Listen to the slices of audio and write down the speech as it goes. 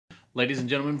Ladies and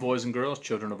gentlemen, boys and girls,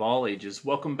 children of all ages,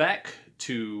 welcome back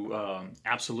to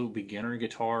Absolute Beginner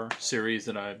Guitar series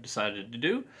that I've decided to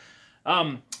do.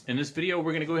 In this video,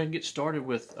 we're going to go ahead and get started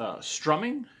with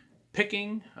strumming,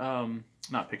 picking,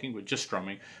 not picking, but just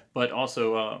strumming, but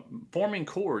also forming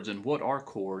chords and what are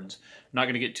chords. I'm not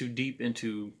going to get too deep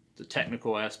into the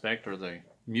technical aspect or the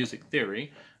music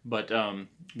theory, but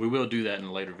we will do that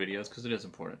in later videos because it is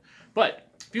important. But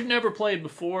if you've never played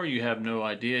before, you have no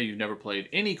idea, you've never played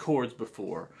any chords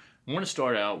before, I'm going to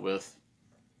start out with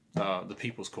the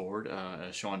people's chord,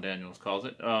 as Sean Daniels calls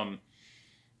it. We're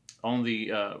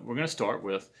going to start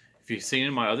with, if you've seen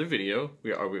in my other video,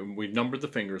 we've numbered the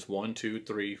fingers 1, 2,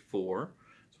 3, 4.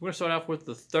 So we're going to start off with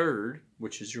the third,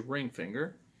 which is your ring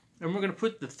finger, and we're going to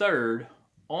put the third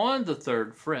on the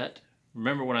third fret.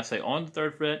 Remember, when I say on the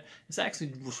third fret, it's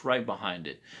actually just right behind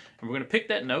it. And we're going to pick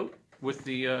that note with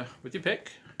your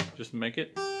pick. Just make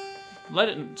it, let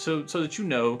it, so that you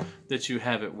know that you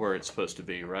have it where it's supposed to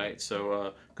be, right?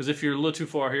 So, because if you're a little too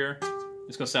far here,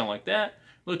 it's going to sound like that.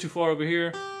 A little too far over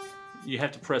here, you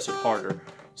have to press it harder.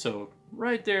 So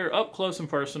right there, up close and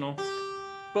personal,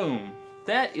 boom.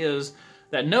 That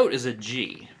note is a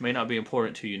G. May not be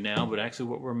important to you now, but actually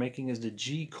what we're making is the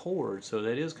G chord. So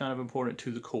that is kind of important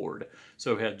to the chord.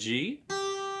 So we have G,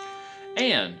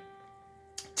 and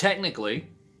technically,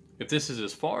 if this is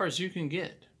as far as you can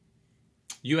get,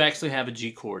 you actually have a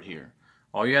G chord here.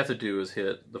 All you have to do is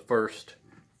hit the first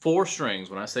 4 strings.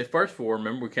 When I say first 4,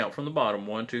 remember we count from the bottom.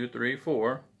 1, 2, 3,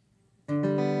 4.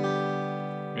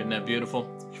 Isn't that beautiful?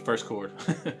 Your first chord.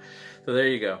 So there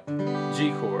you go.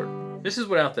 G chord. This is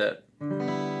without that.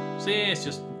 See, it's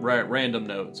just random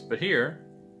notes. But here,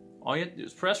 all you have to do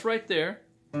is press right there.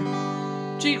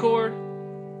 G chord.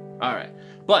 All right.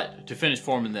 But to finish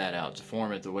forming that out, to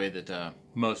form it the way that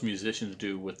most musicians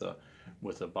do with a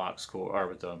box chord, or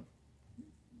with a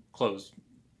closed.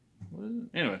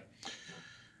 Anyway,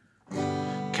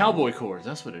 cowboy chords.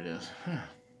 That's what it is.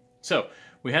 So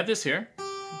we have this here.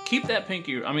 Keep that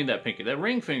that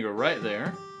ring finger right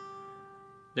there.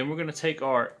 Then we're going to take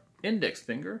our index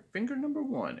finger, finger number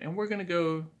 1, and we're going to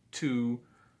go to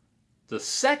the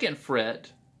 2nd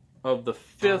fret of the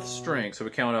 5th string. So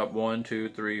we count up 1, 2,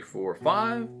 3, 4,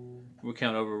 5. We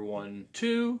count over 1,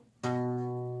 2.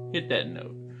 Hit that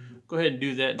note. Go ahead and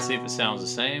do that and see if it sounds the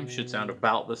same. Should sound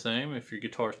about the same if your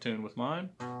guitar's tuned with mine.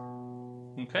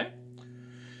 Okay?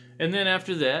 And then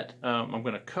after that, I'm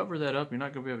going to cover that up. You're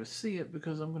not going to be able to see it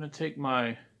because I'm going to take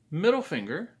my middle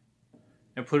finger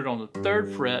and put it on the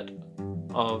 3rd fret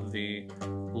of the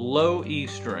low E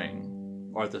string,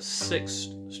 or the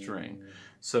 6th string.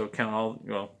 So count all,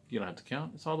 well, you don't have to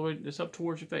count. It's all the way, it's up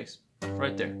towards your face,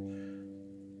 right there.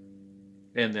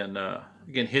 And then,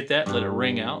 again, hit that, let it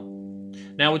ring out.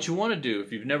 Now what you want to do,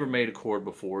 if you've never made a chord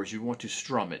before, is you want to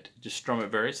strum it. Just strum it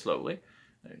very slowly.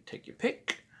 Take your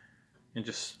pick and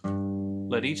just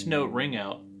let each note ring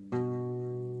out.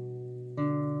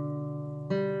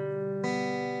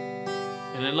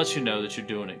 And it lets you know that you're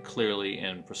doing it clearly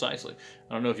and precisely.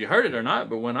 I don't know if you heard it or not,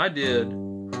 but when I did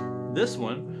this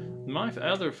one, my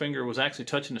other finger was actually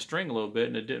touching the string a little bit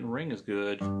and it didn't ring as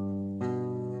good.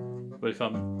 But if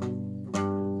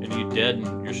and you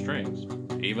deaden your strings.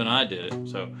 Even I did it.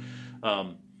 So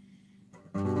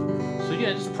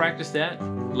yeah, just practice that,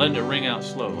 letting it ring out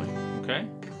slowly, okay?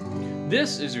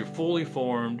 This is your fully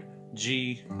formed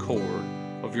G chord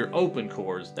of your open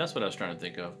chords. That's what I was trying to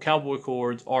think of. Cowboy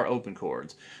chords are open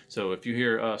chords. So if you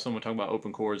hear someone talking about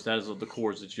open chords, that is the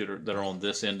chords that are on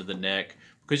this end of the neck,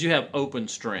 because you have open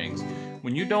strings.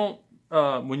 When you don't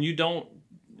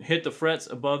hit the frets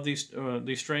above these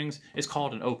strings, it's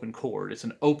called an open chord. It's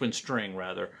an open string,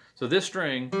 rather. So this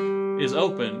string is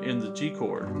open in the G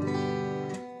chord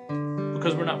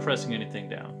because we're not pressing anything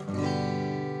down,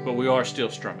 but we are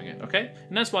still strumming it, okay?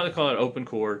 And that's why they call it open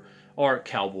chord or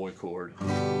cowboy chord.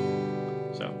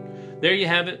 So there you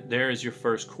have it. There is your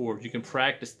first chord. You can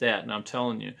practice that, and I'm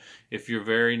telling you, if you're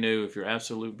very new, if you're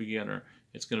absolute beginner,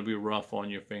 it's going to be rough on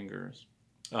your fingers.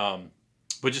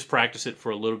 But just practice it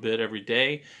for a little bit every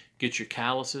day. Get your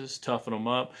calluses, toughen them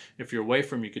up. If you're away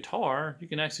from your guitar, you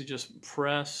can actually just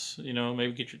press,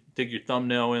 maybe dig your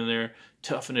thumbnail in there,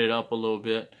 toughen it up a little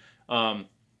bit.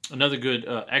 Another good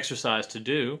exercise to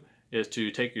do is to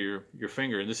take your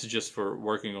finger, and this is just for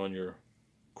working on your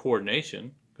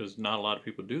coordination, because not a lot of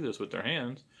people do this with their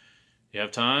hands. You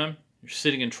have time, you're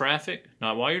sitting in traffic,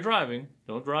 not while you're driving,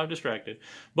 don't drive distracted,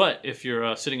 but if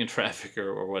you're sitting in traffic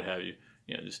or what have you,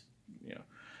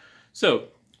 So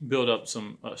build up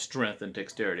some strength and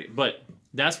dexterity. But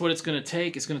that's what it's going to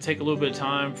take. It's going to take a little bit of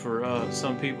time for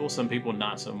some people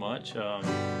not so much.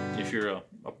 If you're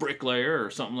a bricklayer or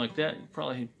something like that, you're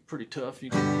probably pretty tough. You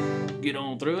can get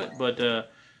on through it, but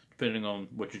depending on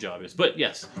what your job is. But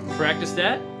yes, practice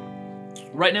that.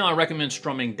 Right now I recommend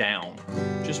strumming down.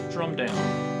 Just strum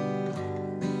down.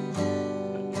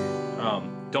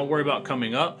 Don't worry about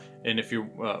coming up. And if you're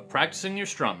practicing your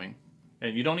strumming,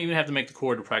 and you don't even have to make the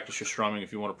chord to practice your strumming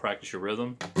if you want to practice your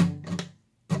rhythm.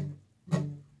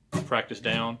 Practice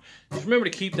down. Just remember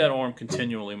to keep that arm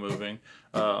continually moving.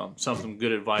 Some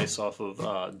good advice off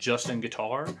of Justin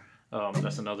Guitar.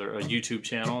 That's another YouTube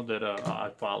channel that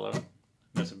I follow.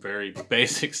 That's very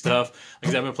basic stuff.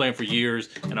 Like I've been playing for years,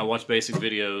 and I watch basic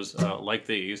videos like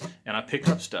these, and I pick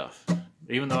up stuff,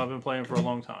 even though I've been playing for a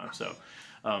long time. So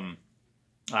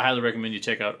I highly recommend you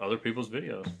check out other people's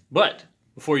videos. But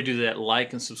before you do that,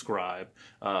 like and subscribe.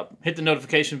 Hit the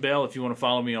notification bell if you want to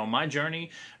follow me on my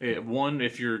journey. One,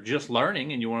 if you're just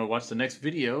learning and you want to watch the next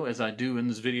video, as I do in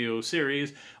this video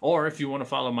series, or if you want to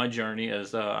follow my journey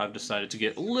as I've decided to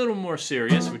get a little more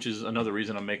serious, which is another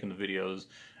reason I'm making the videos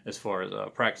as far as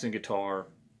practicing guitar,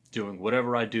 doing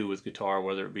whatever I do with guitar,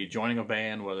 whether it be joining a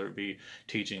band, whether it be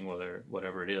teaching,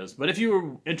 whatever it is. But if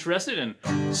you're interested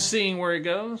in seeing where it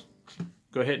goes,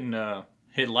 go ahead and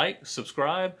hit like,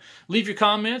 subscribe, leave your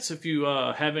comments if you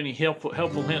have any helpful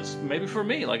hints, maybe for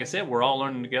me. Like I said, we're all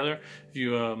learning together. If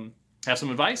you have some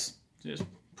advice, just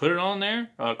put it on there.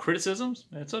 Criticisms,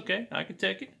 it's okay. I can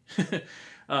take it.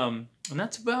 And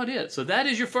that's about it. So that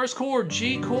is your first chord,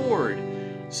 G chord.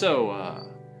 So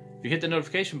if you hit the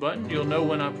notification button, you'll know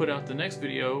when I put out the next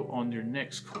video on your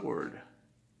next chord.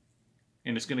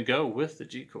 And it's going to go with the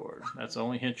G chord. That's the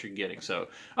only hint you're getting. So,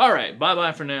 all right,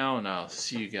 bye-bye for now, and I'll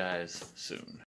see you guys soon.